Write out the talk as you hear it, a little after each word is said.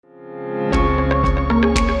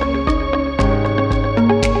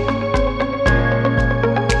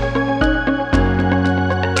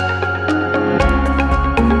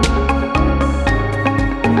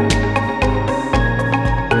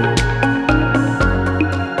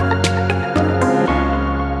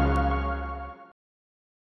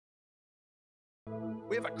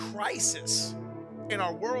crisis in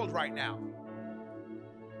our world right now,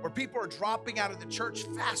 where people are dropping out of the church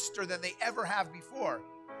faster than they ever have before.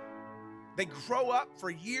 They grow up for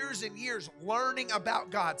years and years learning about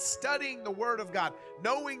God, studying the Word of God,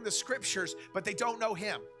 knowing the Scriptures, but they don't know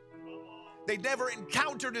Him. They've never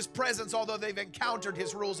encountered His presence, although they've encountered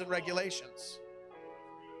His rules and regulations.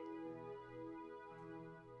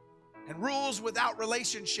 And rules without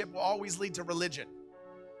relationship will always lead to religion.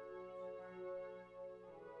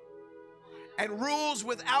 And rules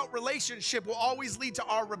without relationship will always lead to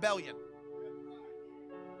our rebellion.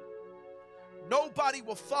 Nobody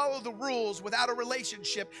will follow the rules without a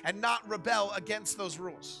relationship and not rebel against those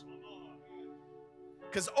rules.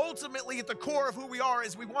 Because ultimately at the core of who we are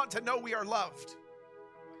is we want to know we are loved.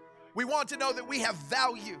 We want to know that we have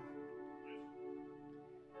value.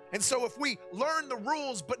 And so if we learn the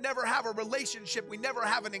rules but never have a relationship, we never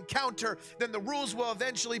have an encounter, then the rules will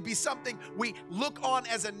eventually be something we look on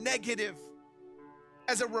as a negative,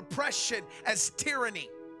 as a repression, as tyranny.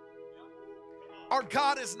 Our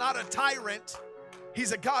God is not a tyrant.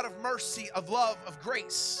 He's a God of mercy, of love, of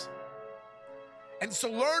grace. And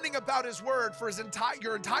so learning about His Word for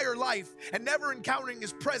your entire life and never encountering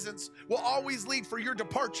His presence will always lead for your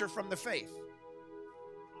departure from the faith.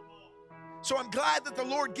 So I'm glad that the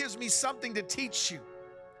Lord gives me something to teach you.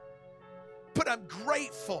 But I'm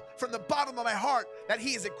grateful from the bottom of my heart that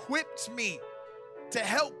He has equipped me to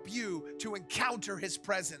help you to encounter His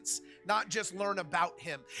presence, not just learn about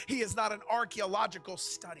Him. He is not an archaeological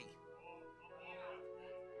study.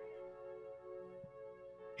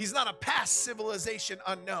 He's not a past civilization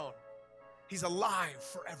unknown. He's alive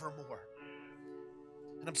forevermore.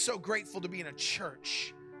 And I'm so grateful to be in a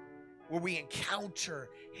church where we encounter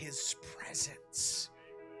His presence.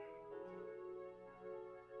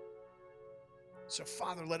 So,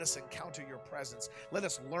 Father, let us encounter your presence. Let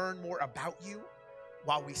us learn more about you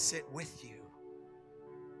while we sit with you.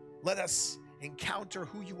 Let us encounter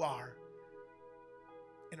who you are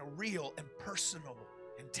in a real and personal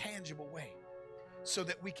and tangible way so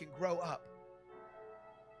that we can grow up.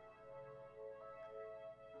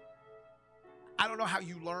 I don't know how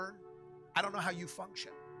you learn. I don't know how you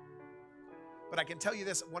function. But I can tell you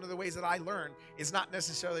this, one of the ways that I learn is not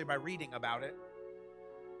necessarily by reading about it.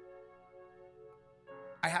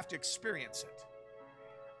 I have to experience it.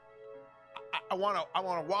 I want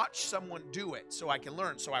to watch someone do it so I can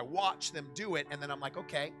learn. So I watch them do it, and then I'm like,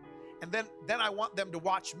 okay. And then I want them to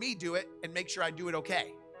watch me do it and make sure I do it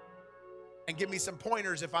okay. And give me some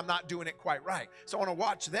pointers if I'm not doing it quite right. So I want to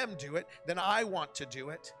watch them do it, then I want to do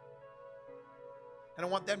it. And I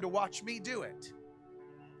want them to watch me do it.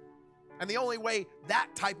 And the only way that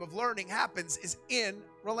type of learning happens is in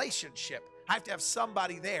relationship. I have to have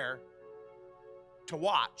somebody there to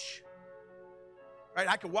watch. Right?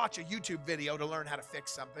 I could watch a YouTube video to learn how to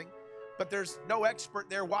fix something, but there's no expert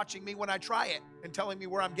there watching me when I try it and telling me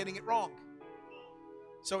where I'm getting it wrong.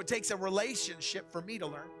 So it takes a relationship for me to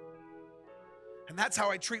learn. And that's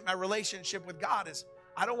how I treat my relationship with God is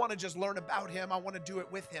I don't want to just learn about Him. I want to do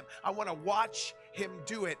it with Him. I want to watch Him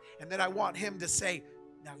do it. And then I want Him to say,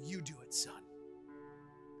 now you do it, son.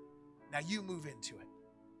 Now you move into it.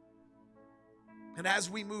 And as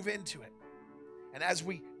we move into it, and as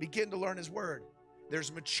we begin to learn His Word,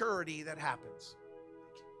 there's maturity that happens.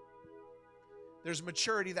 There's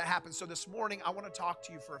maturity that happens. So this morning, I want to talk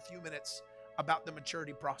to you for a few minutes about the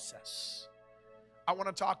maturity process. I want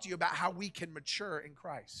to talk to you about how we can mature in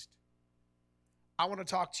Christ. I want to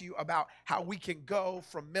talk to you about how we can go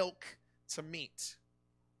from milk to meat.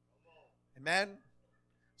 Amen?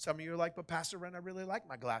 Some of you are like, but Pastor Ren, I really like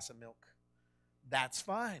my glass of milk. That's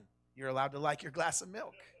fine. You're allowed to like your glass of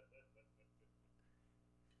milk.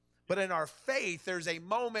 But in our faith, there's a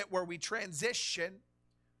moment where we transition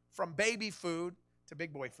from baby food to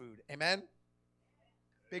big boy food. Amen?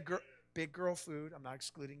 Big girl food. I'm not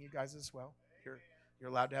excluding you guys as well. You're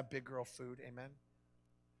allowed to have big girl food. Amen?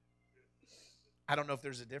 I don't know if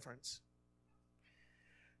there's a difference.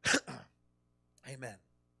 Amen.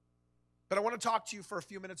 But I want to talk to you for a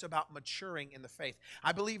few minutes about maturing in the faith.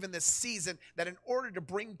 I believe in this season that in order to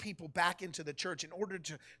bring people back into the church, in order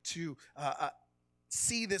to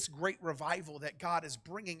see this great revival that God is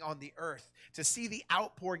bringing on the earth, to see the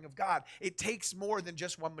outpouring of God, it takes more than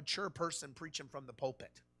just one mature person preaching from the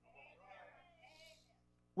pulpit.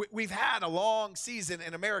 We've had a long season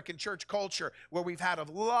in American church culture where we've had a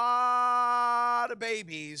lot of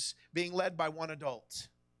babies being led by one adult.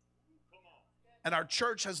 And our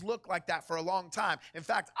church has looked like that for a long time. In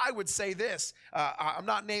fact, I would say this, I'm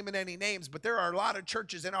not naming any names, but there are a lot of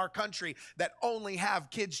churches in our country that only have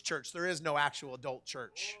kids' church. There is no actual adult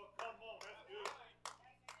church.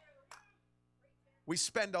 We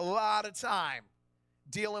spend a lot of time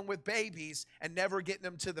dealing with babies and never getting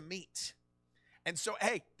them to the meat. And so,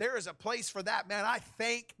 hey, there is a place for that, man. I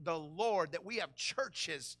thank the Lord that we have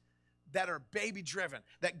churches that are baby driven,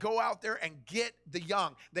 that go out there and get the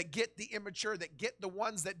young, that get the immature, that get the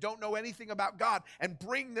ones that don't know anything about God and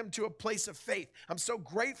bring them to a place of faith. I'm so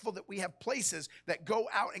grateful that we have places that go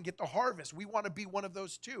out and get the harvest. We want to be one of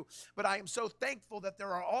those too. But I am so thankful that there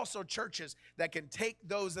are also churches that can take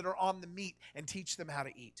those that are on the meat and teach them how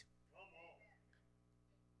to eat.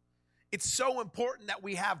 It's so important that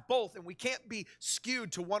we have both, and we can't be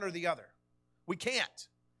skewed to one or the other. We can't.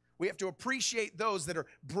 We have to appreciate those that are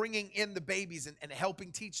bringing in the babies and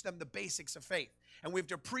helping teach them the basics of faith. And we have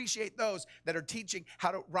to appreciate those that are teaching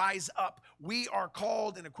how to rise up. We are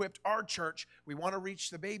called and equipped our church. We want to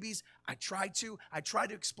reach the babies. I try to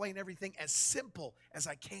explain everything as simple as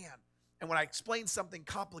I can. And when I explain something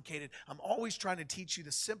complicated, I'm always trying to teach you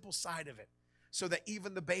the simple side of it so that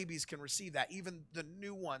even the babies can receive that. Even the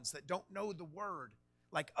new ones that don't know the word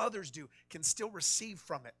like others do can still receive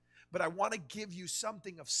from it. But I want to give you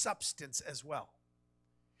something of substance as well.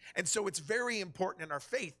 And so it's very important in our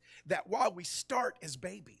faith that while we start as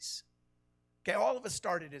babies, okay, all of us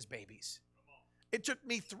started as babies. It took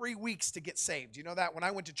me 3 weeks to get saved. You know that? When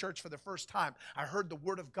I went to church for the first time, I heard the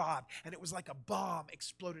word of God, and it was like a bomb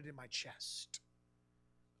exploded in my chest.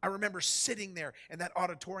 I remember sitting there in that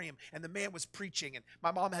auditorium, and the man was preaching, and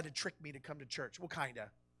my mom had to trick me to come to church. Well, kind of.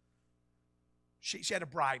 She had to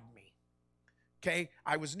bribe me. Okay,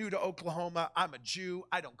 I was new to Oklahoma. I'm a Jew.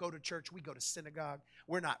 I don't go to church. We go to synagogue.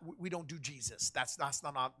 We don't do Jesus.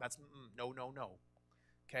 No.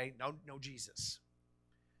 Okay, no Jesus.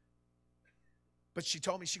 But she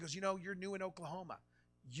told me, she goes, you're new in Oklahoma.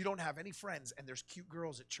 You don't have any friends, and there's cute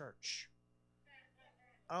girls at church.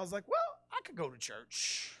 I was like, well, I could go to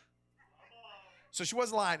church. So she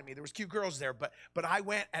wasn't lying to me. There was cute girls there, but I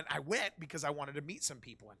went because I wanted to meet some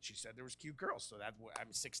people, and she said there was cute girls. So I'm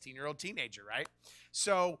a 16-year-old teenager, right?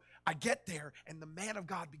 So I get there, and the man of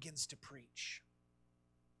God begins to preach.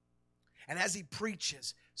 And as he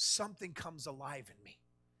preaches, something comes alive in me.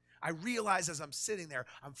 I realize as I'm sitting there,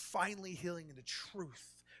 I'm finally hearing the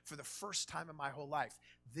truth for the first time in my whole life.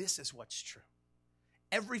 This is what's true.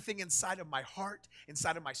 Everything inside of my heart,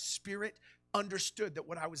 inside of my spirit, understood that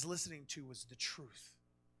what I was listening to was the truth.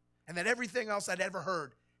 And that everything else I'd ever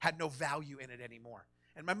heard had no value in it anymore.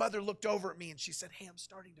 And my mother looked over at me and she said, hey, I'm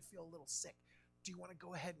starting to feel a little sick. Do you want to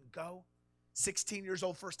go ahead and go? 16 years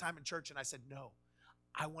old, first time in church. And I said, no,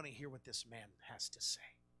 I want to hear what this man has to say.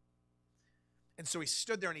 And so he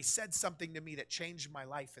stood there and he said something to me that changed my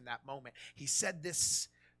life in that moment. He said this.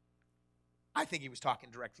 I think he was talking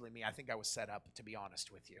directly to me. I think I was set up, to be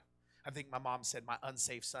honest with you. I think my mom said, my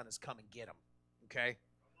unsaved son has come and get him, okay?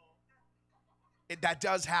 That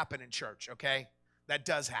does happen in church, okay? That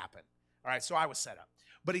does happen. All right, so I was set up.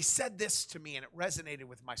 But he said this to me, and it resonated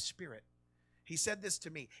with my spirit. He said this to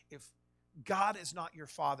me, if God is not your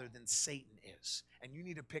father, then Satan is, and you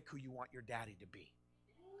need to pick who you want your daddy to be.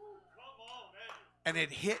 And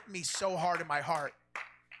it hit me so hard in my heart.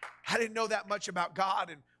 I didn't know that much about God,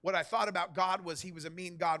 and what I thought about God was he was a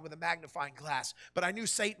mean God with a magnifying glass. But I knew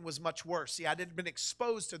Satan was much worse. See, I hadn't been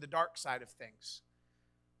exposed to the dark side of things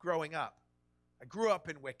growing up. I grew up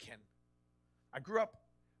in Wiccan. I grew up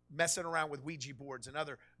messing around with Ouija boards and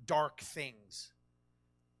other dark things.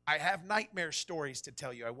 I have nightmare stories to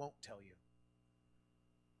tell you. I won't tell you.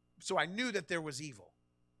 So I knew that there was evil.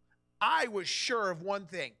 I was sure of one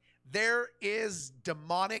thing. There is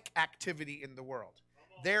demonic activity in the world.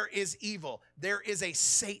 There is evil. There is a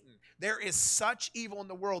Satan. There is such evil in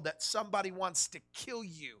the world that somebody wants to kill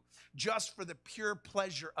you just for the pure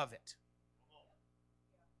pleasure of it.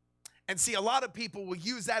 And see, a lot of people will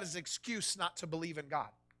use that as an excuse not to believe in God.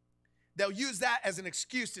 They'll use that as an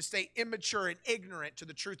excuse to stay immature and ignorant to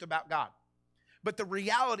the truth about God. But the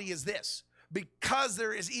reality is this: because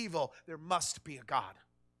there is evil, there must be a God.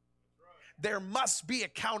 There must be a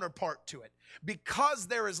counterpart to it. Because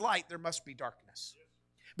there is light, there must be darkness.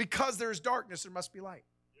 Because there is darkness, there must be light.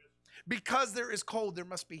 Because there is cold, there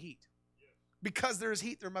must be heat. Because there is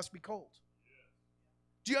heat, there must be cold.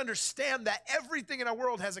 Do you understand that everything in our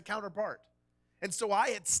world has a counterpart? And so I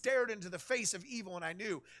had stared into the face of evil, and I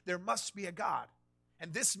knew there must be a God.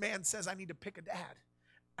 And this man says I need to pick a dad,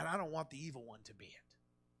 and I don't want the evil one to be it.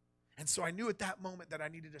 And so I knew at that moment that I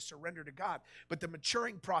needed to surrender to God. But the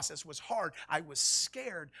maturing process was hard. I was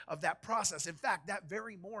scared of that process. In fact, that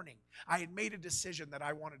very morning, I had made a decision that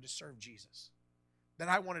I wanted to serve Jesus, that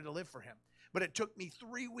I wanted to live for him. But it took me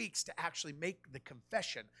 3 weeks to actually make the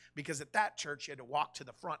confession, because at that church, you had to walk to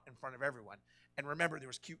the front in front of everyone. And remember, there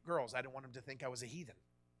was cute girls. I didn't want them to think I was a heathen.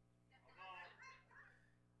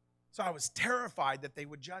 So I was terrified that they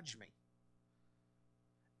would judge me.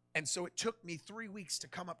 And so it took me 3 weeks to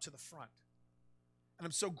come up to the front. And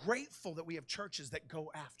I'm so grateful that we have churches that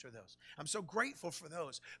go after those. I'm so grateful for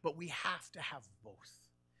those, but we have to have both.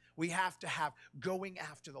 We have to have going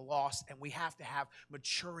after the lost, and we have to have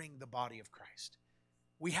maturing the body of Christ.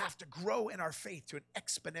 We have to grow in our faith to an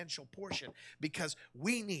exponential portion because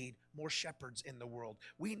we need more shepherds in the world.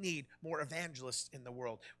 We need more evangelists in the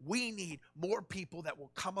world. We need more people that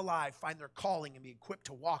will come alive, find their calling, and be equipped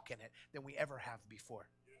to walk in it than we ever have before.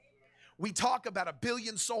 We talk about a 1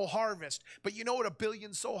 billion soul harvest, but you know what a 1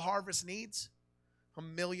 billion soul harvest needs?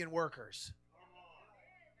 1 million workers.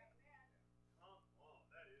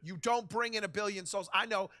 You don't bring in 1 billion souls. I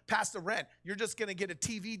know, Pastor Ren, you're just going to get a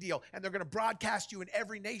TV deal, and they're going to broadcast you in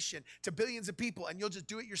every nation to billions of people, and you'll just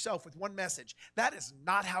do it yourself with one message. That is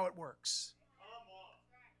not how it works.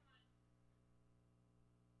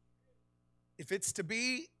 If it's to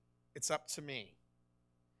be, it's up to me.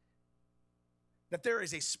 That there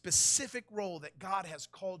is a specific role that God has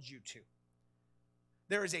called you to.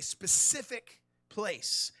 There is a specific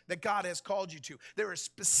place that God has called you to. There are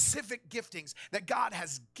specific giftings that God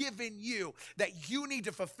has given you that you need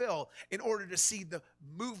to fulfill in order to see the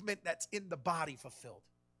movement that's in the body fulfilled.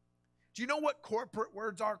 Do you know what corporate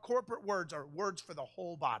words are? Corporate words are words for the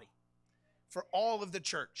whole body, for all of the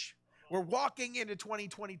church. We're walking into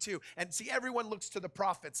 2022, and see, everyone looks to the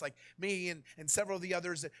prophets like me and several of the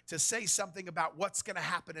others to say something about what's going to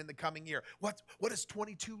happen in the coming year. What does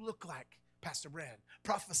 22 look like, Pastor Brad?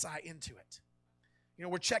 Prophesy into it. You know,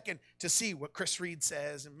 we're checking to see what Chris Reed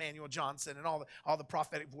says and Manuel Johnson and all the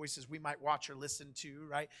prophetic voices we might watch or listen to,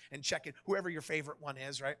 right? And checking whoever your favorite one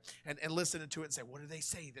is, right? And listening to it and say, what do they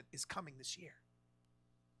say that is coming this year?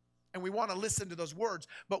 And we want to listen to those words,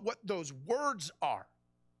 but what those words are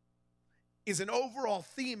is an overall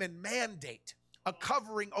theme and mandate, a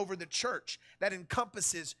covering over the church that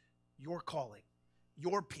encompasses your calling,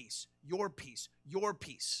 your peace, your peace, your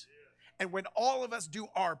peace. And when all of us do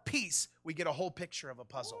our piece, we get a whole picture of a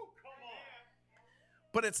puzzle.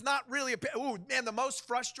 But it's not really the most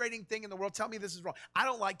frustrating thing in the world. Tell me this is wrong. I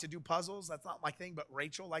don't like to do puzzles. That's not my thing, but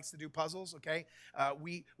Rachel likes to do puzzles, okay?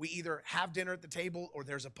 We either have dinner at the table or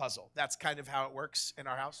there's a puzzle. That's kind of how it works in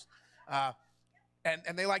our house.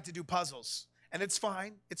 And they like to do puzzles. And it's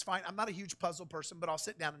fine. It's fine. I'm not a huge puzzle person, but I'll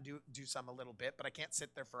sit down and do some a little bit, but I can't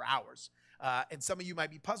sit there for hours. And some of you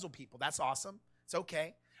might be puzzle people. That's awesome. It's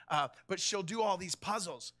okay. But she'll do all these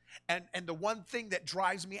puzzles. And the one thing that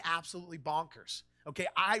drives me absolutely bonkers, okay,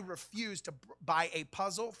 I refuse to buy a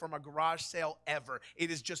puzzle from a garage sale ever.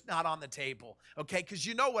 It is just not on the table, okay? Because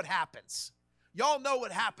you know what happens. Y'all know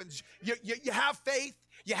what happens. You have faith,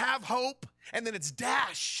 you have hope, and then it's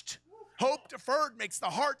dashed. Hope deferred makes the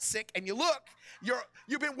heart sick, and you look,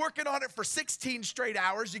 you've been working on it for 16 straight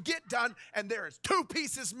hours. You get done, and there is 2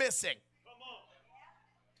 pieces missing.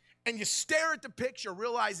 And you stare at the picture,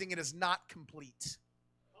 realizing it is not complete.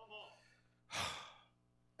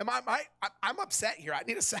 I'm upset here. I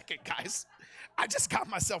need a second, guys. I just got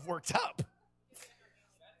myself worked up.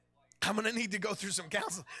 I'm going to need to go through some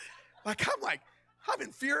counseling. I'm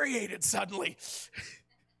infuriated suddenly.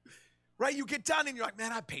 Right? You get done and you're like,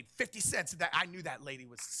 man, I paid 50 cents. I knew that lady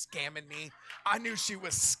was scamming me. I knew she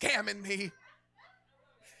was scamming me.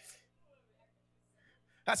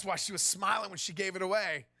 That's why she was smiling when she gave it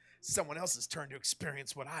away. Someone else's turn to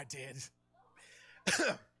experience what I did.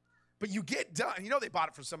 But you get done. You know they bought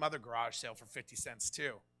it from some other garage sale for 50 cents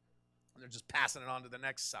too. And they're just passing it on to the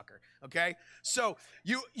next sucker, okay? So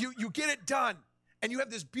you get it done, and you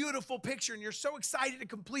have this beautiful picture, and you're so excited to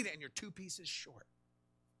complete it, and you're 2 pieces short.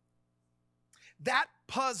 That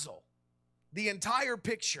puzzle, the entire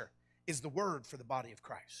picture, is the word for the body of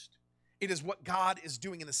Christ. It is what God is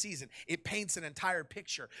doing in the season. It paints an entire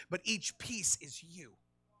picture, but each piece is you.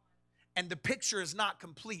 And the picture is not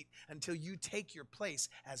complete until you take your place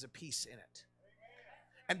as a piece in it.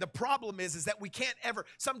 And the problem is that we can't ever,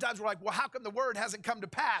 sometimes we're like, well, how come the word hasn't come to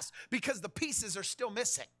pass? Because the pieces are still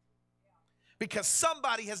missing. Because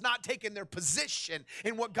somebody has not taken their position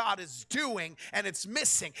in what God is doing, and it's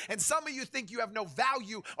missing. And some of you think you have no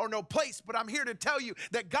value or no place, but I'm here to tell you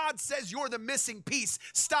that God says you're the missing piece.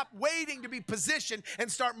 Stop waiting to be positioned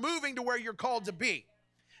and start moving to where you're called to be.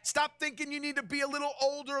 Stop thinking you need to be a little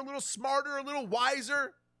older, a little smarter, a little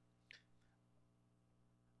wiser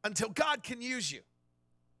until God can use you.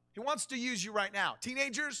 He wants to use you right now.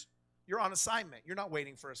 Teenagers, you're on assignment. You're not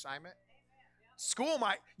waiting for assignment. School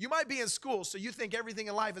you might be in school, so you think everything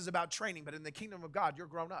in life is about training, but in the kingdom of God, you're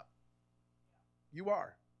grown up. You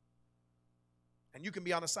are. And you can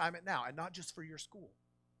be on assignment now, and not just for your school.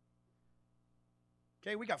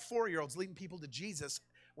 Okay, we got 4-year-olds leading people to Jesus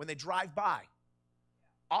when they drive by.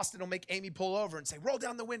 Austin will make Amy pull over and say, roll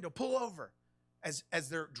down the window, pull over. As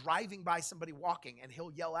they're driving by somebody walking, and he'll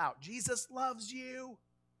yell out, Jesus loves you.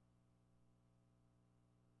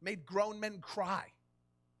 Made grown men cry.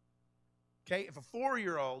 Okay, if a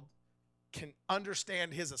 4-year-old can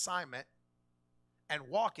understand his assignment and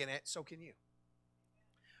walk in it, so can you.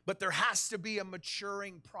 But there has to be a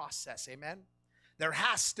maturing process, amen? There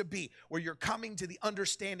has to be where you're coming to the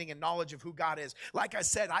understanding and knowledge of who God is. Like I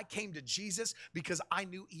said, I came to Jesus because I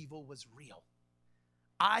knew evil was real.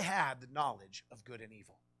 I had the knowledge of good and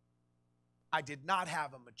evil. I did not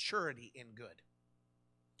have a maturity in good.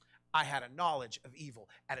 I had a knowledge of evil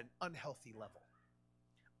at an unhealthy level.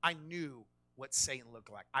 I knew what Satan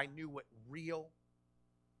looked like. I knew what real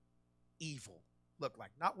evil looked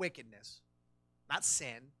like. Not wickedness, not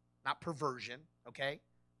sin, not perversion, okay?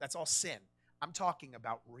 That's all sin. I'm talking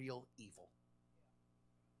about real evil.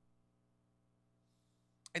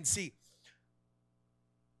 And see,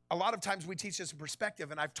 a lot of times we teach this in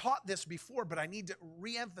perspective, and I've taught this before, but I need to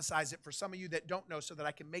reemphasize it for some of you that don't know so that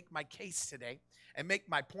I can make my case today and make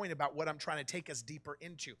my point about what I'm trying to take us deeper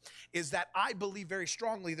into, is that I believe very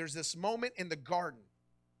strongly there's this moment in the garden,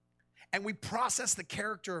 and we process the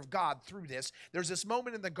character of God through this. There's this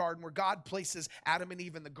moment in the garden where God places Adam and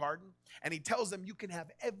Eve in the garden, and he tells them, you can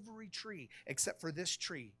have every tree except for this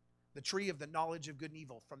tree, the tree of the knowledge of good and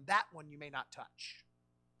evil. From that one you may not touch.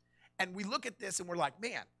 And we look at this and we're like,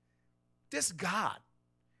 man, this God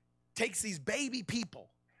takes these baby people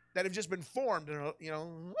that have just been formed and,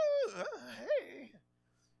 hey,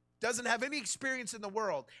 doesn't have any experience in the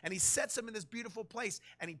world, and he sets them in this beautiful place,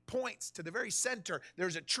 and he points to the very center.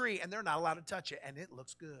 There's a tree, and they're not allowed to touch it, and it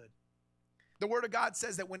looks good. The Word of God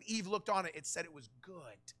says that when Eve looked on it, it said it was good.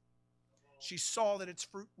 She saw that its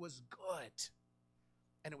fruit was good,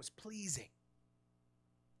 and it was pleasing.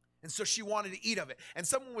 And so she wanted to eat of it. And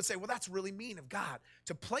someone would say, well, that's really mean of God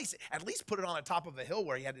to place it. At least put it on the top of a hill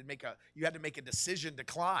where you had to make a decision to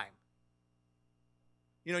climb.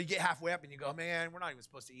 You know, you get halfway up and you go, man, we're not even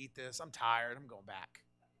supposed to eat this. I'm tired. I'm going back.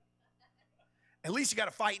 At least you got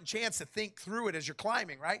a fighting chance to think through it as you're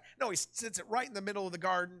climbing, right? No, he sits it right in the middle of the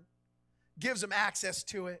garden, gives them access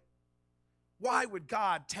to it. Why would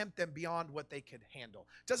God tempt them beyond what they could handle?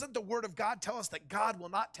 Doesn't the Word of God tell us that God will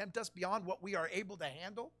not tempt us beyond what we are able to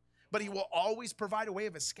handle? But he will always provide a way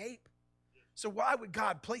of escape. So why would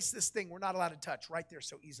God place this thing we're not allowed to touch right there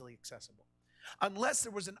so easily accessible? Unless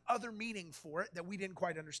there was an other meaning for it that we didn't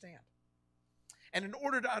quite understand. And in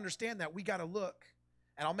order to understand that, we got to look,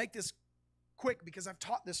 and I'll make this quick because I've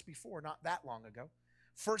taught this before not that long ago.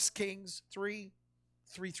 1 Kings 3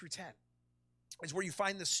 through 10 is where you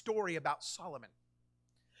find the story about Solomon.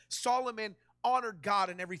 Solomon honored God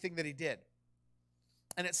in everything that he did.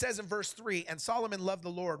 And it says in verse 3, and Solomon loved the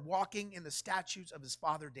Lord, walking in the statutes of his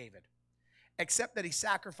father David, except that he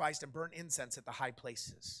sacrificed and burnt incense at the high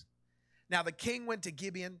places. Now the king went to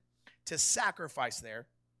Gibeon to sacrifice there,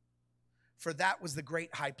 for that was the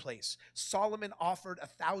great high place. Solomon offered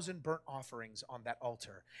 1,000 burnt offerings on that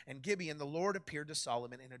altar. And Gibeon, the Lord appeared to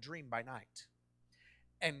Solomon in a dream by night.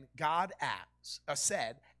 And God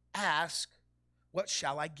said, ask, what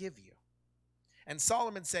shall I give you? And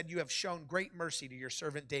Solomon said, you have shown great mercy to your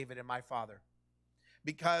servant David and my father,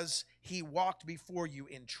 because he walked before you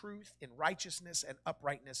in truth, in righteousness, and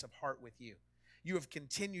uprightness of heart with you. You have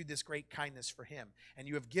continued this great kindness for him, and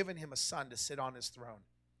you have given him a son to sit on his throne.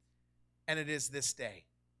 And it is this day.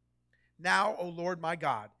 Now, O Lord my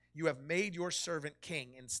God, you have made your servant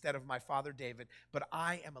king instead of my father David, but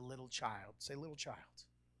I am a little child. Say little child.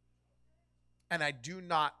 And I do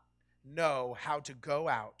not know how to go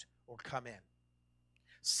out or come in.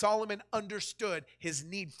 Solomon understood his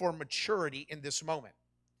need for maturity in this moment.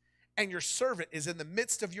 And your servant is in the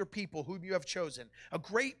midst of your people whom you have chosen, a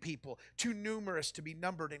great people, too numerous to be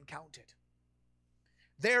numbered and counted.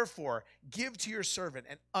 Therefore, give to your servant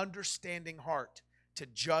an understanding heart to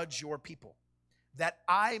judge your people, that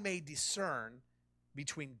I may discern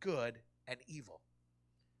between good and evil.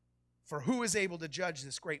 For who is able to judge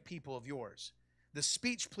this great people of yours? The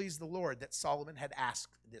speech pleased the Lord that Solomon had asked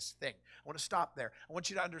this thing. I want to stop there. I want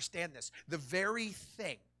you to understand this. The very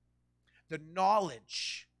thing, the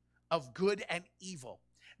knowledge of good and evil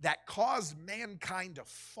that caused mankind to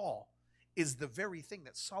fall is the very thing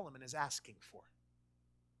that Solomon is asking for.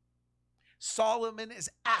 Solomon is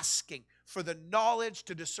asking for the knowledge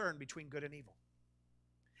to discern between good and evil.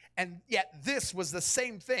 And yet this was the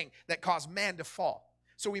same thing that caused man to fall.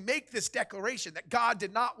 So we make this declaration that God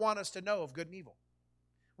did not want us to know of good and evil.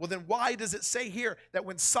 Well, then why does it say here that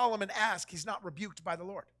when Solomon asked, he's not rebuked by the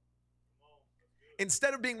Lord?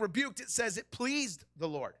 Instead of being rebuked, it says it pleased the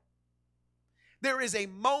Lord. There is a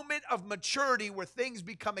moment of maturity where things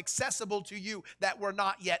become accessible to you that were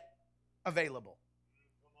not yet available.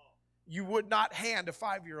 You would not hand a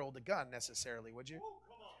 5-year-old a gun necessarily, would you?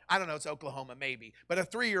 I don't know, it's Oklahoma maybe, but a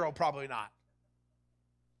 3-year-old probably not.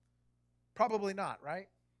 Probably not, right?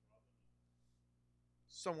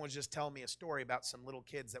 Someone was just telling me a story about some little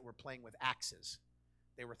kids that were playing with axes.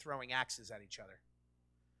 They were throwing axes at each other.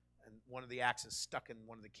 And one of the axes stuck in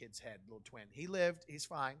one of the kids' head, little twin. He lived, he's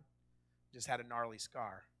fine, just had a gnarly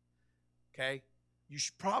scar. Okay? You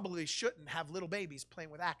probably shouldn't have little babies playing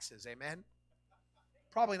with axes, amen?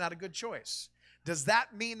 Probably not a good choice. Does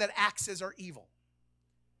that mean that axes are evil?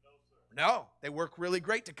 No, they work really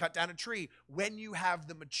great to cut down a tree when you have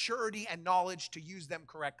the maturity and knowledge to use them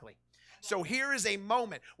correctly. So here is a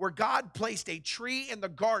moment where God placed a tree in the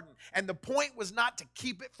garden, and the point was not to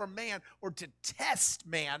keep it from man or to test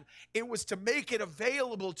man. It was to make it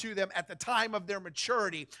available to them at the time of their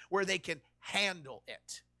maturity where they can handle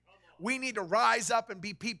it. We need to rise up and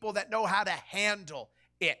be people that know how to handle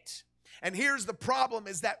it. And here's the problem,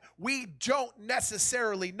 is that we don't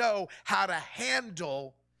necessarily know how to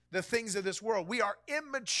handle the things of this world. We are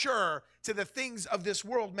immature to the things of this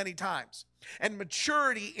world many times. And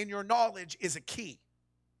maturity in your knowledge is a key.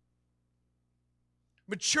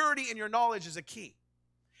 Maturity in your knowledge is a key.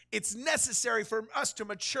 It's necessary for us to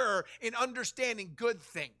mature in understanding good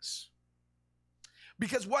things.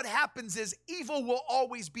 Because what happens is evil will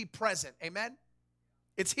always be present. Amen?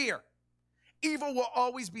 It's here. Evil will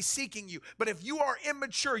always be seeking you. But if you are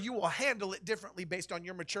immature, you will handle it differently based on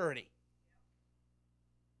your maturity.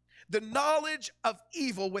 The knowledge of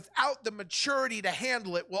evil without the maturity to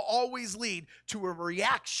handle it will always lead to a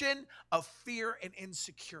reaction of fear and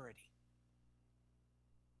insecurity.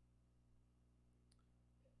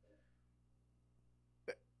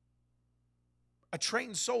 A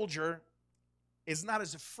trained soldier is not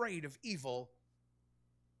as afraid of evil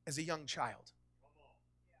as a young child.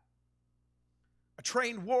 A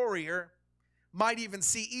trained warrior might even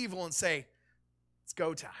see evil and say, it's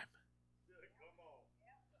go time.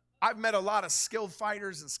 I've met a lot of skilled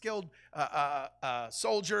fighters and skilled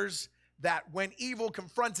soldiers that when evil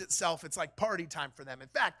confronts itself, it's like party time for them. In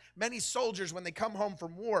fact, many soldiers, when they come home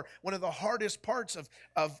from war, one of the hardest parts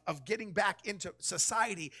of getting back into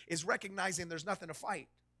society is recognizing there's nothing to fight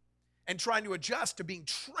and trying to adjust to being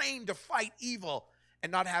trained to fight evil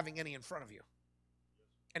and not having any in front of you,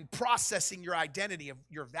 and processing your identity of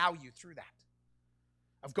your value through that,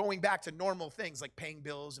 of going back to normal things like paying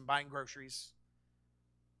bills and buying groceries,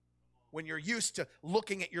 when you're used to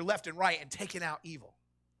looking at your left and right and taking out evil.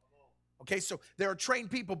 Okay, so there are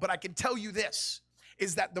trained people, but I can tell you this,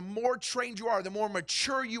 is that the more trained you are, the more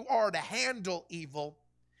mature you are to handle evil,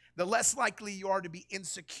 the less likely you are to be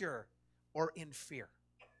insecure or in fear.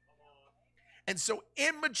 And so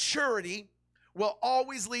immaturity will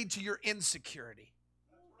always lead to your insecurity.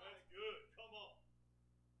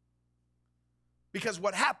 Because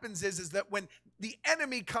what happens is that when the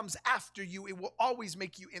enemy comes after you, it will always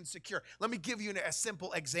make you insecure. Let me give you a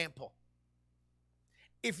simple example.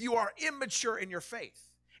 If you are immature in your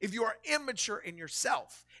faith, if you are immature in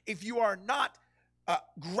yourself, if you are not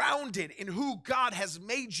grounded in who God has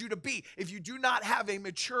made you to be, if you do not have a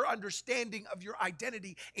mature understanding of your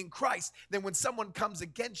identity in Christ, then when someone comes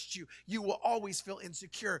against you, you will always feel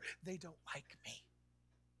insecure. They don't like me.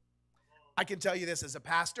 I can tell you this as a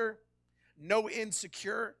pastor. No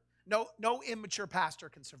immature pastor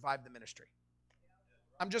can survive the ministry.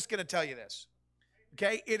 I'm just going to tell you this.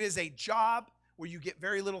 Okay? It is a job where you get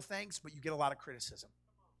very little thanks, but you get a lot of criticism.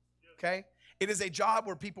 Okay? It is a job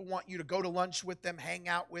where people want you to go to lunch with them, hang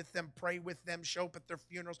out with them, pray with them, show up at their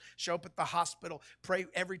funerals, show up at the hospital, pray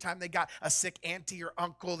every time they got a sick auntie or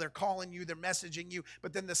uncle. They're calling you, they're messaging you.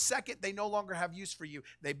 But then the second they no longer have use for you,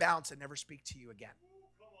 they bounce and never speak to you again.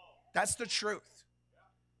 That's the truth.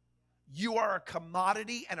 You are a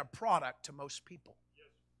commodity and a product to most people.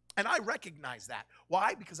 And I recognize that.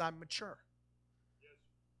 Why? Because I'm mature.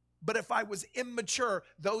 But if I was immature,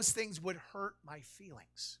 those things would hurt my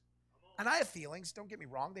feelings. And I have feelings, don't get me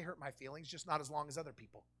wrong, they hurt my feelings, just not as long as other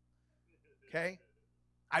people. Okay?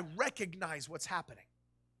 I recognize what's happening.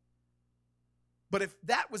 But if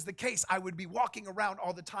that was the case, I would be walking around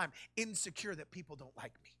all the time insecure that people don't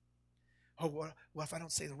like me. Oh, well, if I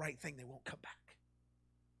don't say the right thing, they won't come back.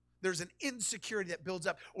 There's an insecurity that builds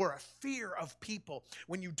up, or a fear of people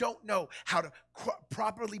when you don't know how to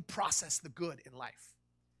properly process the good in life.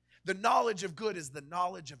 The knowledge of good is the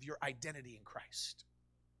knowledge of your identity in Christ.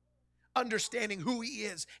 Understanding who He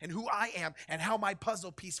is and who I am and how my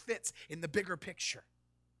puzzle piece fits in the bigger picture.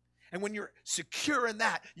 And when you're secure in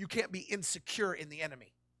that, you can't be insecure in the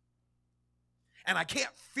enemy. And I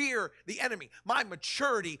can't fear the enemy. My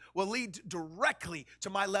maturity will lead directly to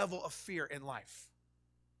my level of fear in life.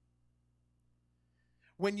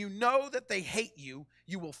 When you know that they hate you,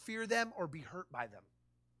 you will fear them or be hurt by them.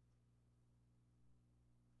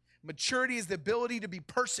 Maturity is the ability to be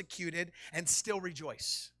persecuted and still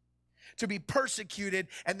rejoice. To be persecuted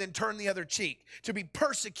and then turn the other cheek. To be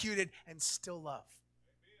persecuted and still love.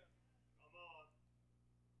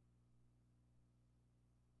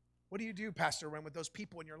 What do you do, Pastor Ren, with those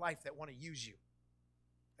people in your life that want to use you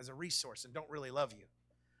as a resource and don't really love you?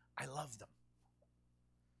 I love them.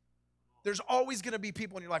 There's always going to be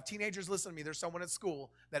people in your life. Teenagers, listen to me. There's someone at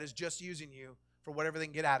school that is just using you for whatever they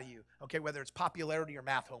can get out of you. Okay, whether it's popularity or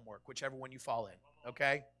math homework, whichever one you fall in.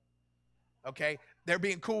 Okay? Okay? They're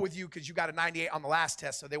being cool with you because you got a 98 on the last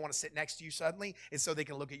test, so they want to sit next to you suddenly, and so they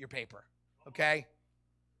can look at your paper. Okay?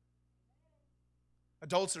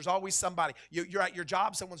 Adults, there's always somebody. You're at your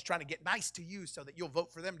job, someone's trying to get nice to you so that you'll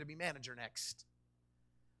vote for them to be manager next.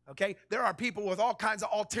 Okay? There are people with all kinds of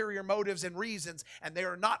ulterior motives and reasons, and they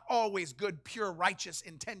are not always good, pure, righteous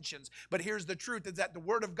intentions. But here's the truth, is that the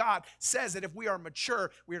Word of God says that if we are mature,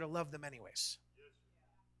 we are to love them anyways.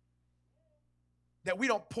 That we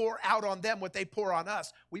don't pour out on them what they pour on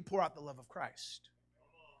us. We pour out the love of Christ.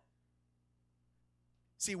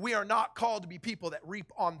 See, we are not called to be people that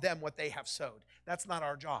reap on them what they have sowed. That's not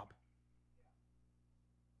our job.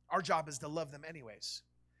 Our job is to love them anyways.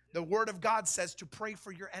 The Word of God says to pray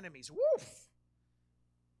for your enemies. Woof.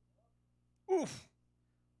 Oof.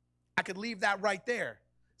 I could leave that right there.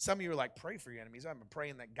 Some of you are like, pray for your enemies. I'm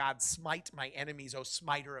praying that God smite my enemies, O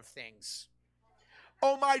smiter of things.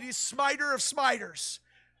 Almighty smiter of smiters.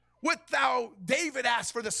 Wilt thou, David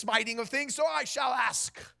asked for the smiting of things, so I shall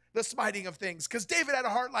ask the smiting of things. Because David had a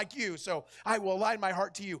heart like you, so I will align my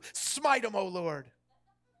heart to you. Smite them, O Lord.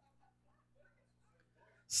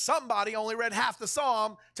 Somebody only read half the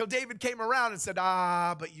psalm till David came around and said,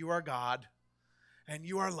 but you are God, and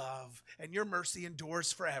you are love, and your mercy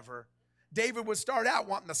endures forever. David would start out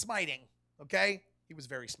wanting the smiting, okay? He was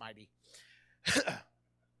very smitey.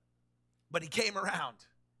 But he came around.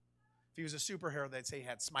 If he was a superhero, they'd say he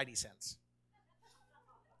had smitey sense.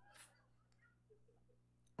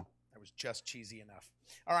 That was just cheesy enough.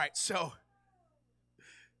 All right, so...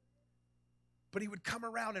 But he would come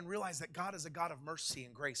around and realize that God is a God of mercy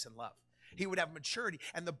and grace and love. He would have maturity.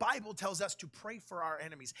 And the Bible tells us to pray for our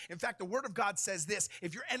enemies. In fact, the Word of God says this: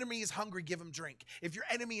 if your enemy is hungry, give him drink. If your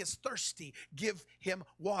enemy is thirsty, give him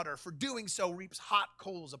water. For doing so reaps hot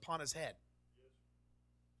coals upon his head.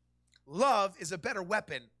 Love is a better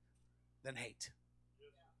weapon than hate.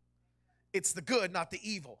 It's the good, not the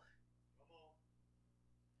evil.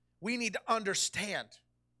 We need to understand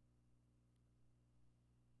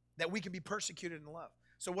that we can be persecuted in love.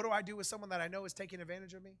 So what do I do with someone that I know is taking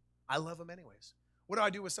advantage of me? I love them anyways. What do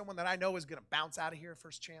I do with someone that I know is going to bounce out of here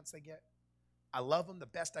first chance they get? I love them the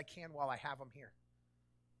best I can while I have them here.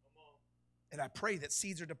 And I pray that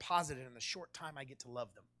seeds are deposited in the short time I get to love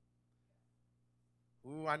them.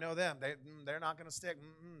 Ooh, I know them. They're not going to stick.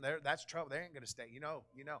 That's trouble. They ain't going to stay. You know.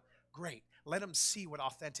 Great. Let them see what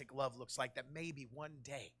authentic love looks like, that maybe one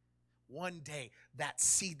day, that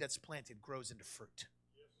seed that's planted grows into fruit.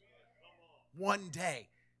 One day.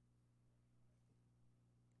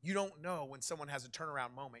 You don't know when someone has a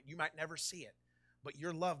turnaround moment. You might never see it, but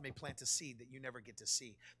your love may plant a seed that you never get to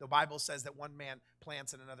see. The Bible says that one man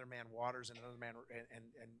plants and another man waters and another man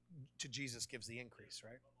and to Jesus gives the increase,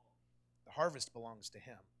 right? The harvest belongs to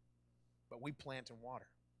him, but we plant and water.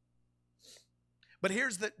 But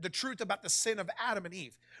here's the truth about the sin of Adam and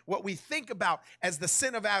Eve. What we think about as the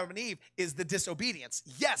sin of Adam and Eve is the disobedience.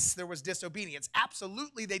 Yes, there was disobedience.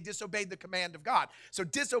 Absolutely, they disobeyed the command of God. So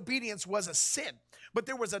disobedience was a sin. But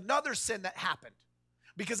there was another sin that happened.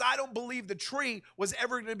 Because I don't believe the tree was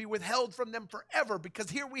ever going to be withheld from them forever.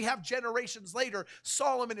 Because here we have generations later,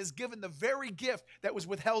 Solomon is given the very gift that was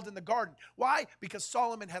withheld in the garden. Why? Because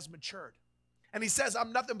Solomon has matured. And he says,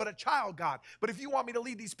 I'm nothing but a child, God. But if you want me to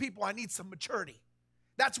lead these people, I need some maturity.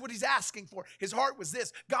 That's what he's asking for. His heart was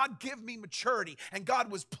this: God, give me maturity. And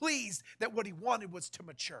God was pleased that what he wanted was to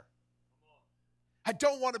mature. I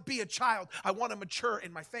don't want to be a child. I want to mature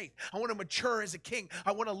in my faith. I want to mature as a king.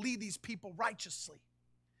 I want to lead these people righteously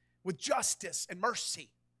with justice and mercy.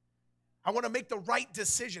 I want to make the right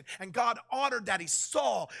decision. And God honored that. He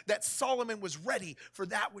saw that Solomon was ready for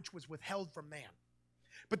that which was withheld from man.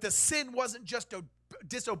 But the sin wasn't just a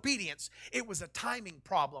disobedience. It was a timing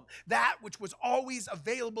problem. That which was always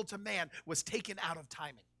available to man was taken out of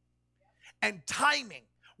timing. And timing,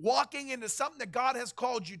 walking into something that God has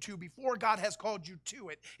called you to before God has called you to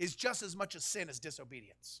it, is just as much a sin as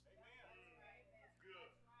disobedience.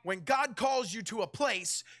 When God calls you to a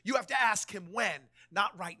place, you have to ask him when,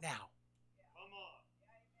 not right now.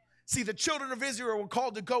 See, the children of Israel were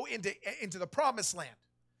called to go into the promised land.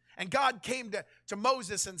 And God came to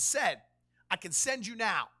Moses and said, I can send you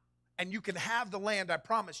now, and you can have the land I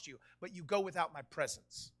promised you, but you go without my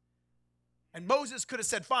presence. And Moses could have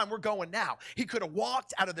said, fine, we're going now. He could have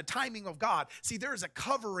walked out of the timing of God. See, there is a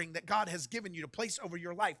covering that God has given you to place over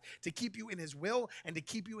your life to keep you in his will and to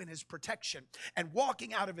keep you in his protection. And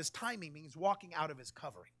walking out of his timing means walking out of his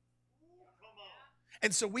covering.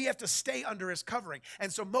 And so we have to stay under his covering.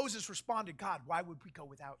 And so Moses responded, God, why would we go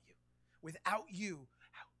without you? Without you,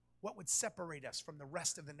 what would separate us from the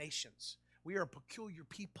rest of the nations? We are a peculiar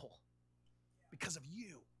people because of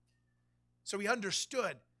you. So he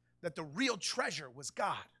understood that the real treasure was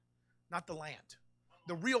God, not the land.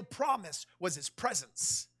 The real promise was his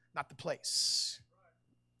presence, not the place.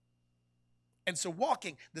 And so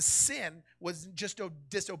walking, the sin wasn't just a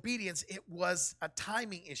disobedience, it was a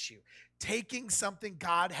timing issue. Taking something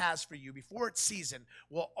God has for you before its season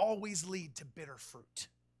will always lead to bitter fruit.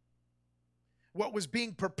 What was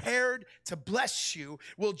being prepared to bless you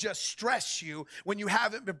will just stress you when you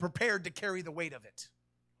haven't been prepared to carry the weight of it.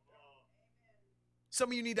 Some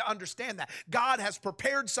of you need to understand that. God has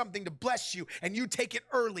prepared something to bless you, and you take it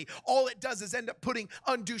early. All it does is end up putting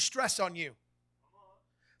undue stress on you.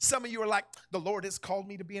 Some of you are like, the Lord has called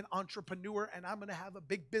me to be an entrepreneur, and I'm going to have a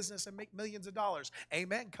big business and make millions of dollars.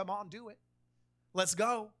 Amen. Come on, do it. Let's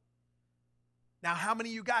go. Now, how many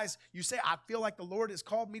of you guys, you say, I feel like the Lord has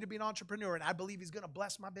called me to be an entrepreneur, and I believe he's going to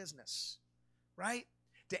bless my business, right?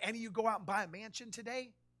 Did any of you go out and buy a mansion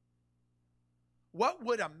today? What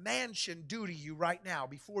would a mansion do to you right now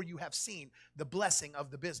before you have seen the blessing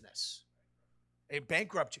of the business? It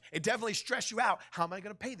bankrupt you. It definitely stress you out. How am I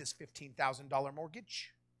going to pay this $15,000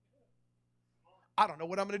 mortgage? I don't know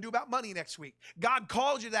what I'm going to do about money next week. God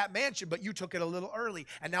called you to that mansion, but you took it a little early.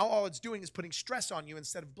 And now all it's doing is putting stress on you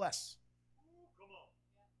instead of bless.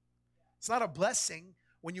 It's not a blessing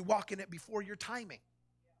when you walk in it before your timing.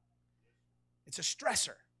 It's a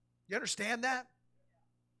stressor. You understand that?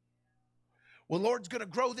 Well, Lord's going to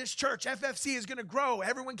grow this church. FFC is going to grow.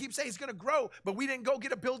 Everyone keeps saying it's going to grow, but we didn't go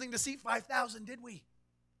get a building to seat 5,000, did we?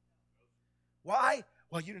 Why?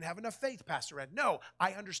 Well, you didn't have enough faith, Pastor Ed. No,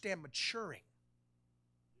 I understand maturing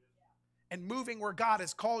and moving where God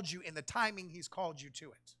has called you in the timing he's called you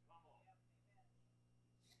to it.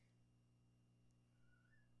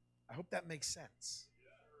 I hope that makes sense.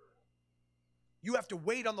 You have to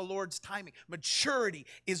wait on the Lord's timing. Maturity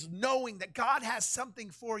is knowing that God has something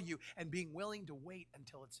for you and being willing to wait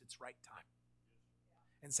until it's its right time.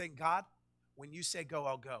 And saying, God, when you say go,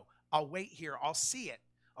 I'll go. I'll wait here. I'll see it.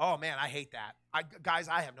 Oh, man, I hate that. Guys,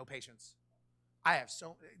 I have no patience.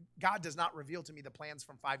 God does not reveal to me the plans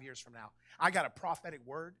from 5 years from now. I got a prophetic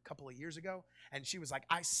word a couple of years ago, and she was like,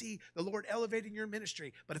 I see the Lord elevating your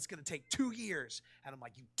ministry, but it's going to take 2 years. And I'm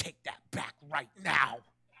like, you take that back right now.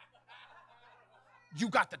 You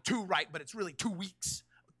got the 2 right, but it's really 2 weeks,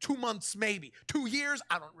 2 months maybe. 2 years,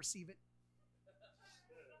 I don't receive it.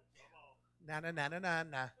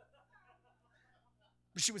 Nah.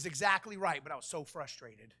 But she was exactly right, but I was so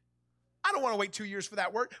frustrated. I don't want to wait 2 years for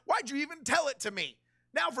that word. Why'd you even tell it to me?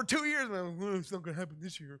 Now for 2 years, it's not going to happen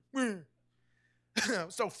this year. I'm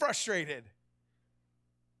so frustrated.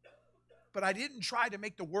 But I didn't try to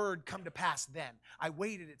make the word come to pass then. I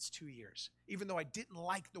waited its 2 years. Even though I didn't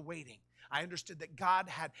like the waiting, I understood that God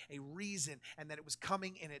had a reason and that it was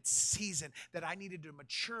coming in its season, that I needed to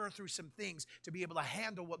mature through some things to be able to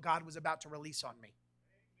handle what God was about to release on me.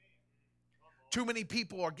 Too many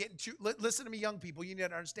people are getting listen to me, young people, you need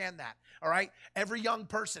to understand that, all right? Every young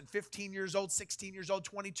person, 15 years old, 16 years old,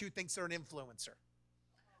 22, thinks they're an influencer.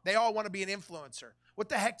 They all want to be an influencer. What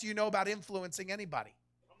the heck do you know about influencing anybody?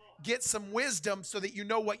 Get some wisdom so that you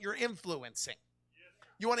know what you're influencing.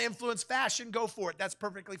 You want to influence fashion? Go for it. That's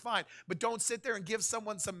perfectly fine. But don't sit there and give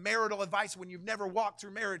someone some marital advice when you've never walked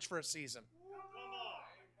through marriage for a season.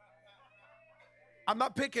 I'm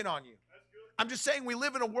not picking on you. I'm just saying we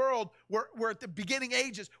live in a world where at the beginning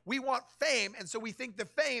ages, we want fame, and so we think the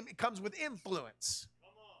fame, it comes with influence.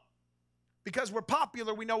 Because we're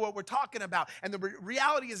popular, we know what we're talking about. And the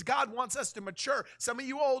reality is God wants us to mature. Some of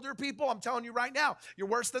you older people, I'm telling you right now, you're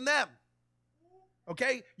worse than them.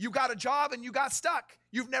 Okay? You got a job and you got stuck.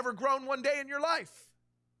 You've never grown one day in your life.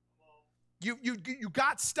 You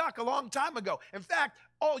got stuck a long time ago. In fact,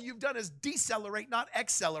 all you've done is decelerate, not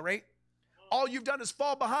accelerate. All you've done is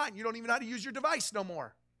fall behind. You don't even know how to use your device no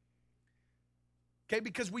more. Okay?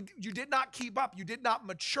 Because you did not keep up. You did not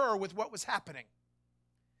mature with what was happening.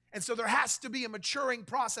 And so there has to be a maturing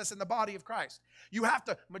process in the body of Christ. You have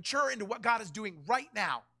to mature into what God is doing right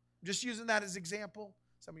now. Just using that as example.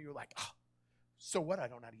 Some of you are like, oh, so what? I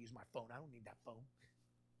don't know how to use my phone. I don't need that phone.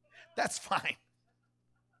 That's fine.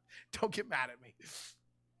 Don't get mad at me.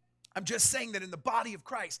 I'm just saying that in the body of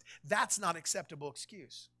Christ, that's not acceptable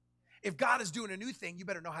excuse. If God is doing a new thing, you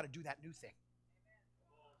better know how to do that new thing.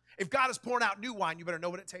 If God is pouring out new wine, you better know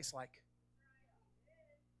what it tastes like.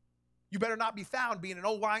 You better not be found being an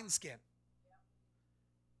old wineskin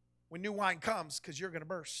when new wine comes, because you're going to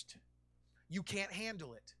burst. You can't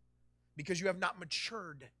handle it because you have not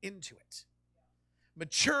matured into it.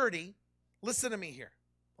 Maturity, listen to me here.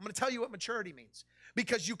 I'm going to tell you what maturity means,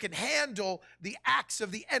 because you can handle the acts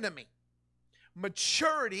of the enemy.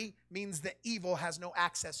 Maturity means that evil has no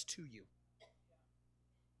access to you.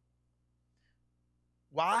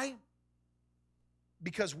 Why?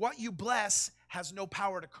 Because what you bless has no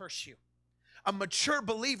power to curse you. A mature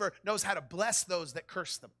believer knows how to bless those that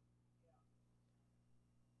curse them.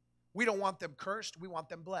 We don't want them cursed. We want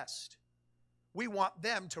them blessed. We want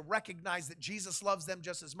them to recognize that Jesus loves them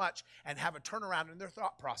just as much and have a turnaround in their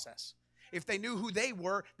thought process. If they knew who they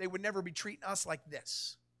were, they would never be treating us like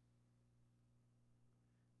this.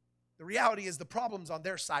 The reality is the problem's on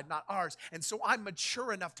their side, not ours. And so I'm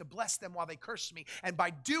mature enough to bless them while they curse me. And by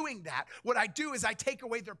doing that, what I do is I take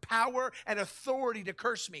away their power and authority to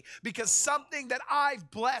curse me, because something that I've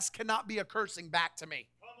blessed cannot be a cursing back to me.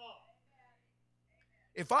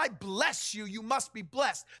 If I bless you, you must be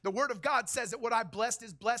blessed. The word of God says that what I blessed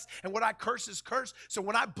is blessed and what I curse is cursed. So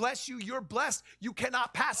when I bless you, you're blessed. You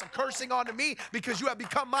cannot pass a cursing on to me because you have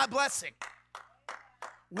become my blessing.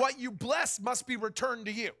 What you bless must be returned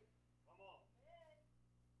to you.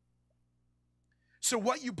 So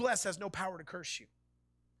what you bless has no power to curse you.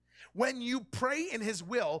 When you pray in his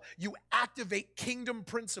will, you activate kingdom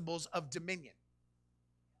principles of dominion.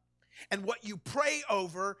 And what you pray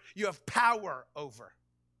over, you have power over.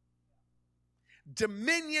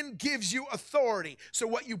 Dominion gives you authority. So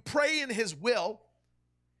what you pray in his will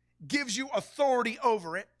gives you authority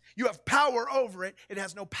over it. You have power over it. It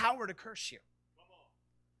has no power to curse you.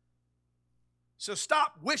 So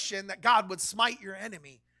stop wishing that God would smite your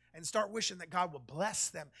enemy and start wishing that God would bless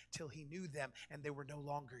them till he knew them and they were no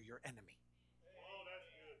longer your enemy. Oh, that's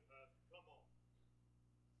good, Pastor. Come on.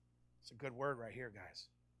 It's a good word right here, guys.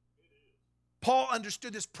 Paul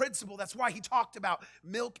understood this principle. That's why he talked about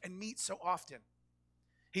milk and meat so often.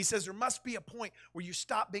 He says there must be a point where you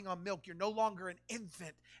stop being on milk. You're no longer an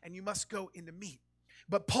infant and you must go into meat.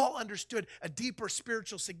 But Paul understood a deeper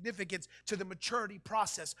spiritual significance to the maturity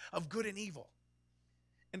process of good and evil.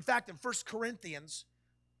 In fact, in 1 Corinthians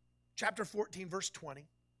chapter 14, verse 20,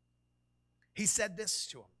 he said this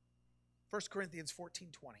to him. 1 Corinthians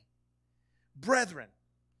 14:20. Brethren,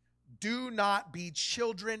 do not be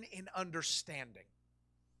children in understanding.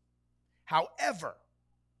 However,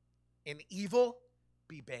 in evil,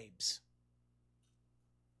 be babes.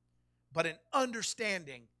 But in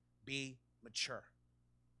understanding, be mature.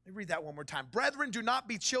 Let me read that one more time. Brethren, do not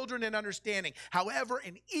be children in understanding. However,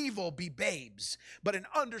 in evil, be babes. But in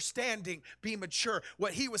understanding, be mature.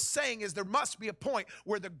 What he was saying is there must be a point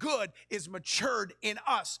where the good is matured in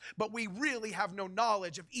us, but we really have no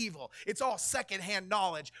knowledge of evil. It's all secondhand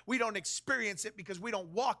knowledge. We don't experience it because we don't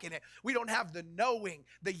walk in it. We don't have the knowing,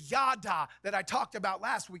 the yada that I talked about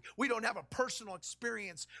last week. We don't have a personal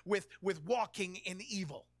experience with walking in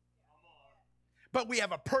evil. But we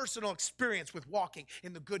have a personal experience with walking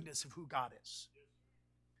in the goodness of who God is.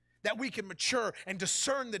 That we can mature and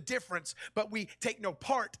discern the difference, but we take no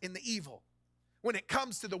part in the evil. When it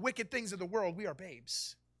comes to the wicked things of the world, we are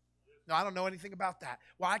babes. No, I don't know anything about that.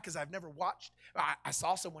 Why? Because I've never watched. I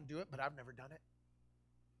saw someone do it, but I've never done it.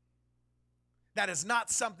 That is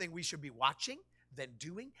not something we should be watching, then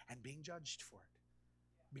doing, and being judged for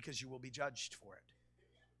it. Because you will be judged for it.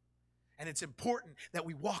 And it's important that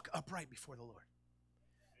we walk upright before the Lord.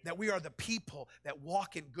 That we are the people that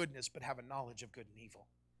walk in goodness but have a knowledge of good and evil.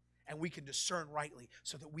 And we can discern rightly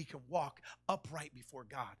so that we can walk upright before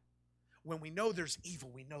God. When we know there's evil,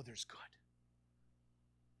 we know there's good.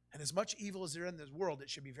 And as much evil as there is in this world, it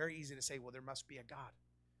should be very easy to say, well, there must be a God.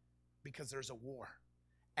 Because there's a war.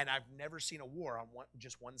 And I've never seen a war on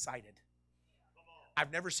just one-sided.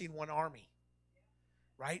 I've never seen one army.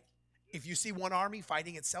 Right? If you see one army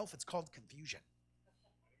fighting itself, it's called confusion.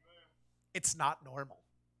 It's not normal.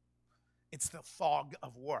 It's the fog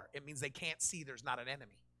of war. It means they can't see there's not an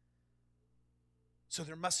enemy. So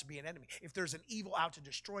there must be an enemy. If there's an evil out to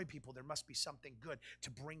destroy people, there must be something good to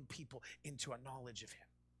bring people into a knowledge of him.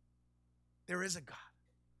 There is a God.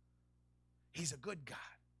 He's a good God.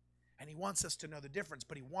 And he wants us to know the difference,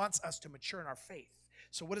 but he wants us to mature in our faith.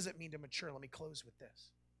 So what does it mean to mature? Let me close with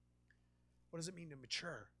this. What does it mean to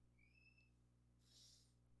mature?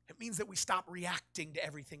 It means that we stop reacting to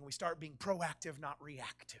everything. We start being proactive, not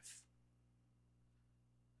reactive.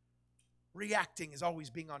 Reacting is always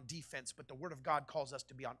being on defense, but the Word of God calls us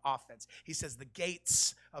to be on offense. He says, the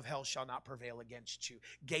gates of hell shall not prevail against you.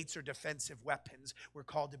 Gates are defensive weapons. We're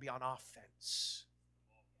called to be on offense.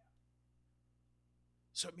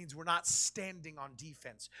 So it means we're not standing on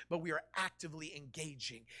defense, but we are actively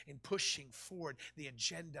engaging in pushing forward the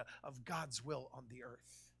agenda of God's will on the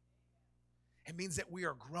earth. It means that we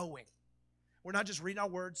are growing. We're not just reading our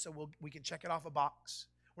words so we can check it off a box.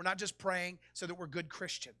 We're not just praying so that we're good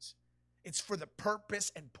Christians. It's for the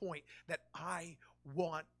purpose and point that I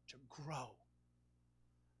want to grow.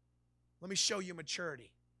 Let me show you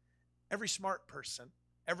maturity. Every smart person,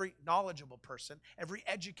 every knowledgeable person, every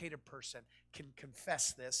educated person can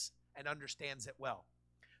confess this and understands it well.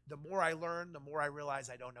 The more I learn, the more I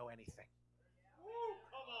realize I don't know anything.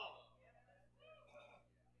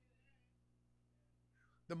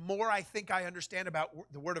 The more I think I understand about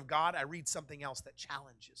the Word of God, I read something else that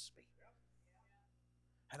challenges me.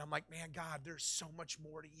 And I'm like, man, God, there's so much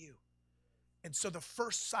more to you. And so the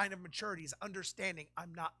first sign of maturity is understanding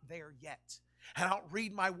I'm not there yet. And I don't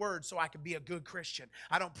read my word so I can be a good Christian.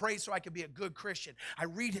 I don't pray so I can be a good Christian. I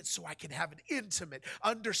read it so I can have an intimate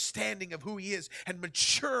understanding of who He is and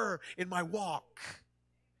mature in my walk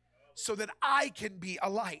so that I can be a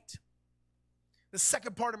light. The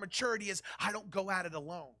second part of maturity is I don't go at it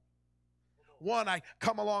alone. One, I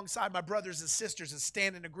come alongside my brothers and sisters and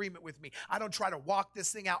stand in agreement with me. I don't try to walk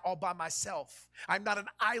this thing out all by myself. I'm not an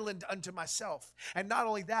island unto myself. And not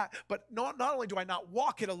only that, but not only do I not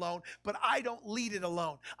walk it alone, but I don't lead it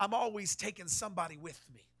alone. I'm always taking somebody with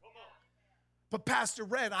me. But Pastor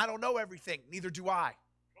Ren, I don't know everything. Neither do I.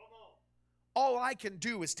 All I can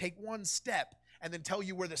do is take one step and then tell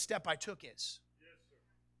you where the step I took is.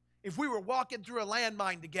 If we were walking through a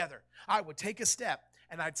landmine together, I would take a step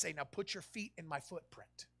and I'd say, now put your feet in my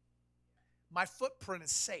footprint. My footprint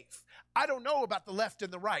is safe. I don't know about the left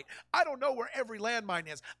and the right. I don't know where every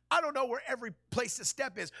landmine is. I don't know where every place to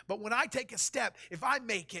step is. But when I take a step, if I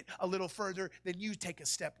make it a little further, then you take a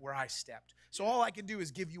step where I stepped. So all I can do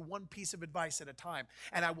is give you one piece of advice at a time,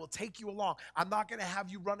 and I will take you along. I'm not going to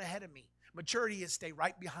have you run ahead of me. Maturity is stay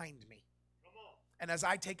right behind me. And as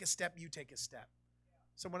I take a step, you take a step.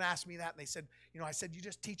 Someone asked me that, and they said, I said, you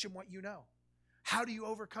just teach them what you know. How do you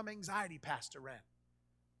overcome anxiety, Pastor Ren?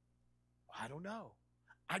 I don't know.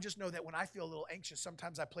 I just know that when I feel a little anxious,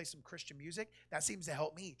 sometimes I play some Christian music. That seems to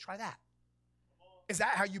help me. Try that. Is that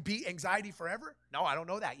how you beat anxiety forever? No, I don't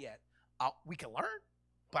know that yet. We can learn,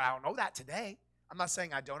 but I don't know that today. I'm not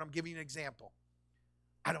saying I don't. I'm giving you an example.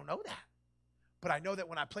 I don't know that. But I know that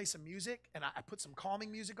when I play some music and I put some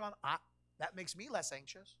calming music on, that makes me less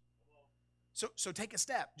anxious. So take a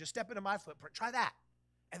step. Just step into my footprint. Try that.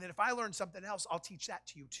 And then if I learn something else, I'll teach that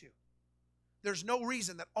to you too. There's no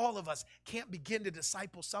reason that all of us can't begin to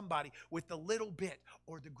disciple somebody with the little bit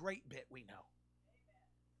or the great bit we know.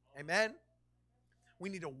 Amen? We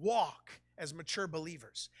need to walk as mature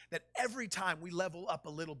believers, that every time we level up a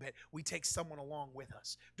little bit, we take someone along with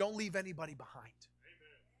us. Don't leave anybody behind.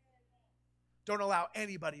 Don't allow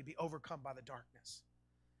anybody to be overcome by the darkness.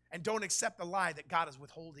 And don't accept the lie that God is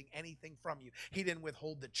withholding anything from you. He didn't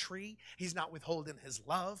withhold the tree. He's not withholding His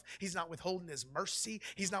love. He's not withholding His mercy.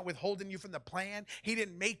 He's not withholding you from the plan. He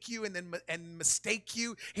didn't make you and mistake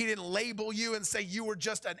you. He didn't label you and say you were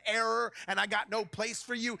just an error and I got no place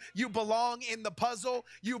for you. You belong in the puzzle.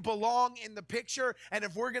 You belong in the picture. And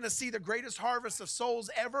if we're going to see the greatest harvest of souls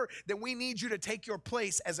ever, then we need you to take your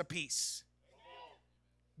place as a piece.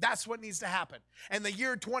 That's what needs to happen. And the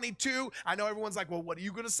year 22, I know everyone's like, well, what are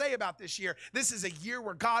you going to say about this year? This is a year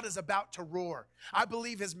where God is about to roar. I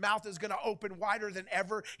believe His mouth is going to open wider than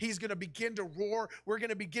ever. He's going to begin to roar. We're going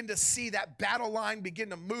to begin to see that battle line begin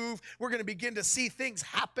to move. We're going to begin to see things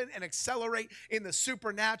happen and accelerate in the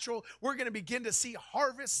supernatural. We're going to begin to see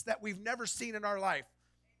harvests that we've never seen in our life.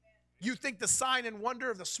 You think the sign and wonder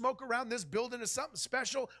of the smoke around this building is something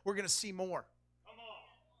special? We're going to see more.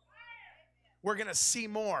 We're going to see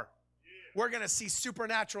more. We're going to see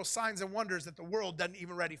supernatural signs and wonders that the world doesn't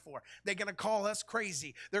even ready for. They're going to call us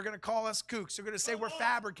crazy. They're going to call us kooks. They're going to say we're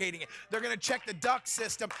fabricating it. They're going to check the duct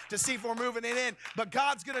system to see if we're moving it in. But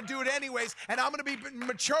God's going to do it anyways. And I'm going to be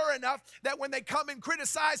mature enough that when they come and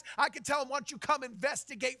criticize, I can tell them, why don't you come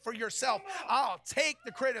investigate for yourself? I'll take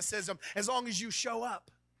the criticism as long as you show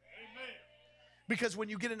up. Because when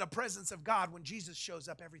you get in the presence of God, when Jesus shows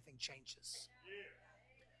up, everything changes.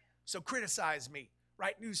 So criticize me,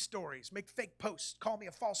 write news stories, make fake posts, call me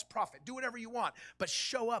a false prophet, do whatever you want, but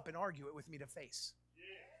show up and argue it with me to face.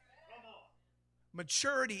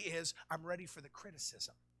 Maturity is, I'm ready for the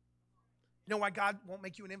criticism. You know why God won't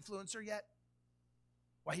make you an influencer yet?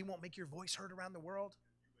 Why he won't make your voice heard around the world?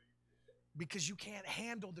 Because you can't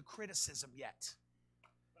handle the criticism yet.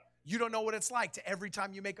 You don't know what it's like to every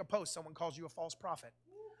time you make a post, someone calls you a false prophet.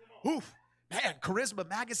 Oof, man, Charisma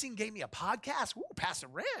Magazine gave me a podcast. Ooh, Pastor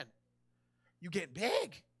Ren, you getting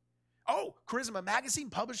big. Oh, Charisma Magazine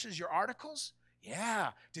publishes your articles? Yeah.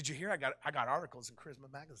 Did you hear I got articles in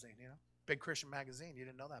Charisma Magazine, you know? Big Christian magazine. You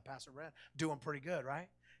didn't know that, Pastor Ren? Doing pretty good, right?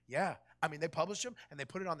 Yeah. I mean, they publish them, and they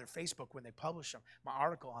put it on their Facebook when they publish them. My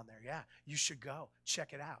article on there, yeah. You should go.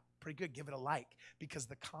 Check it out. Pretty good. Give it a like, because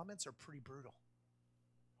the comments are pretty brutal.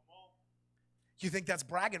 You think that's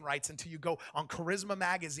bragging rights until you go on Charisma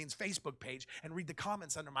Magazine's Facebook page and read the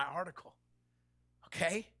comments under my article.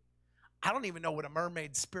 Okay? I don't even know what a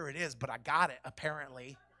mermaid spirit is, but I got it,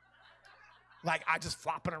 apparently. Like, I just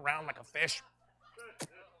flopping around like a fish.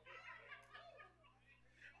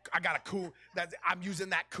 I got I'm using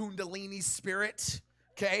that Kundalini spirit,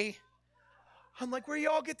 okay? I'm like, where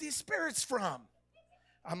y'all get these spirits from?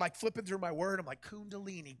 I'm like flipping through my word. I'm like,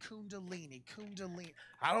 Kundalini.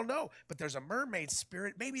 I don't know, but there's a mermaid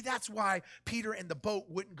spirit. Maybe that's why Peter and the boat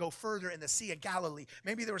wouldn't go further in the Sea of Galilee.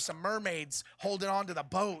 Maybe there were some mermaids holding on to the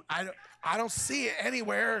boat. I don't see it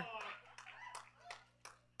anywhere.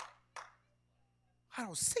 I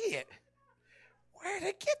don't see it. Where did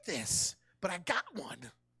I get this? But I got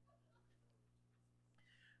one.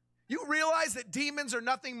 You realize that demons are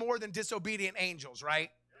nothing more than disobedient angels, right?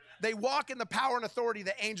 They walk in the power and authority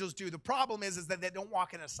that angels do. The problem is that they don't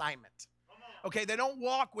walk in assignment. Okay, they don't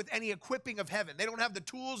walk with any equipping of heaven. They don't have the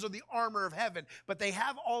tools or the armor of heaven, but they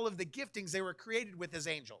have all of the giftings they were created with as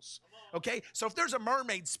angels. Okay, so if there's a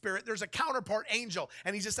mermaid spirit, there's a counterpart angel,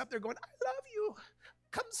 and he's just up there going, I love you,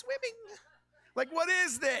 come swimming. Like, what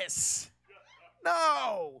is this?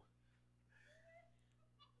 No.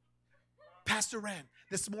 Pastor Ren,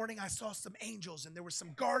 this morning I saw some angels, and there were some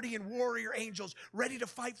guardian warrior angels ready to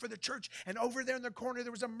fight for the church. And over there in the corner,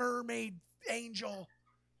 there was a mermaid angel.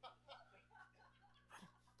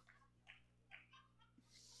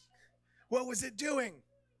 What was it doing?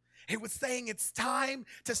 It was saying it's time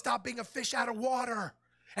to stop being a fish out of water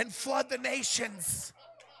and flood the nations.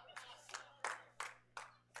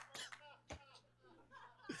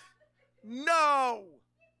 No.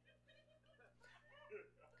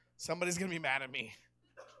 Somebody's going to be mad at me.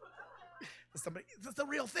 That's the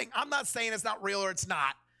real thing. I'm not saying it's not real or it's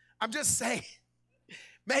not. I'm just saying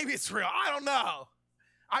maybe it's real. I don't know.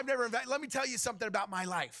 Let me tell you something about my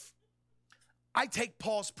life. I take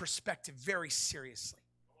Paul's perspective very seriously.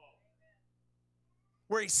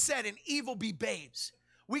 Where he said, "In evil be babes."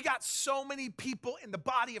 We got so many people in the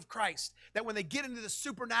body of Christ that when they get into the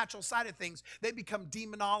supernatural side of things, they become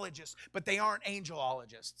demonologists, but they aren't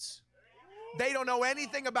angelologists. They don't know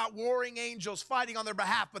anything about warring angels fighting on their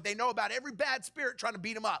behalf, but they know about every bad spirit trying to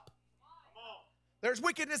beat them up. There's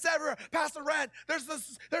wickedness everywhere. Pastor Ren,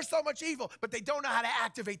 there's so much evil, but they don't know how to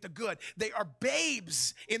activate the good. They are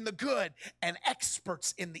babes in the good and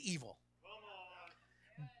experts in the evil.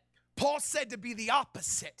 Paul said to be the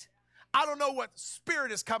opposite. I don't know what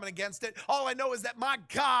spirit is coming against it. All I know is that my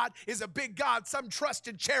God is a big God. Some trust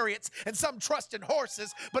in chariots and some trust in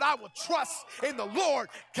horses, but I will trust in the Lord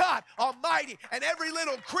God Almighty. And every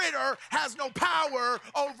little critter has no power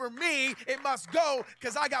over me. It must go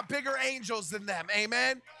because I got bigger angels than them.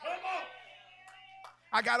 Amen?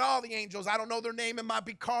 I got all the angels. I don't know their name. It might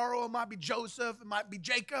be Carl. It might be Joseph. It might be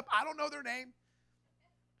Jacob. I don't know their name.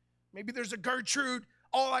 Maybe there's a Gertrude.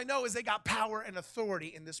 All I know is they got power and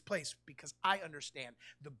authority in this place because I understand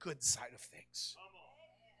the good side of things.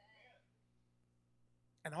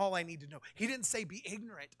 And all I need to know, he didn't say be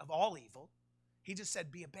ignorant of all evil. He just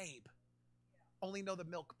said be a babe. Only know the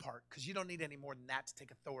milk part because you don't need any more than that to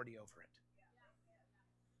take authority over it.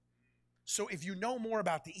 So if you know more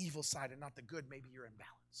about the evil side and not the good, maybe you're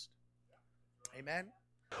imbalanced. Amen?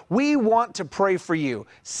 We want to pray for you.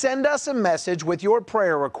 Send us a message with your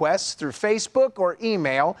prayer requests through Facebook or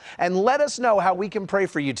email and let us know how we can pray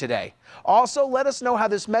for you today. Also, let us know how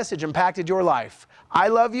this message impacted your life. I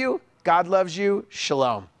love you. God loves you.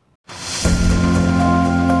 Shalom.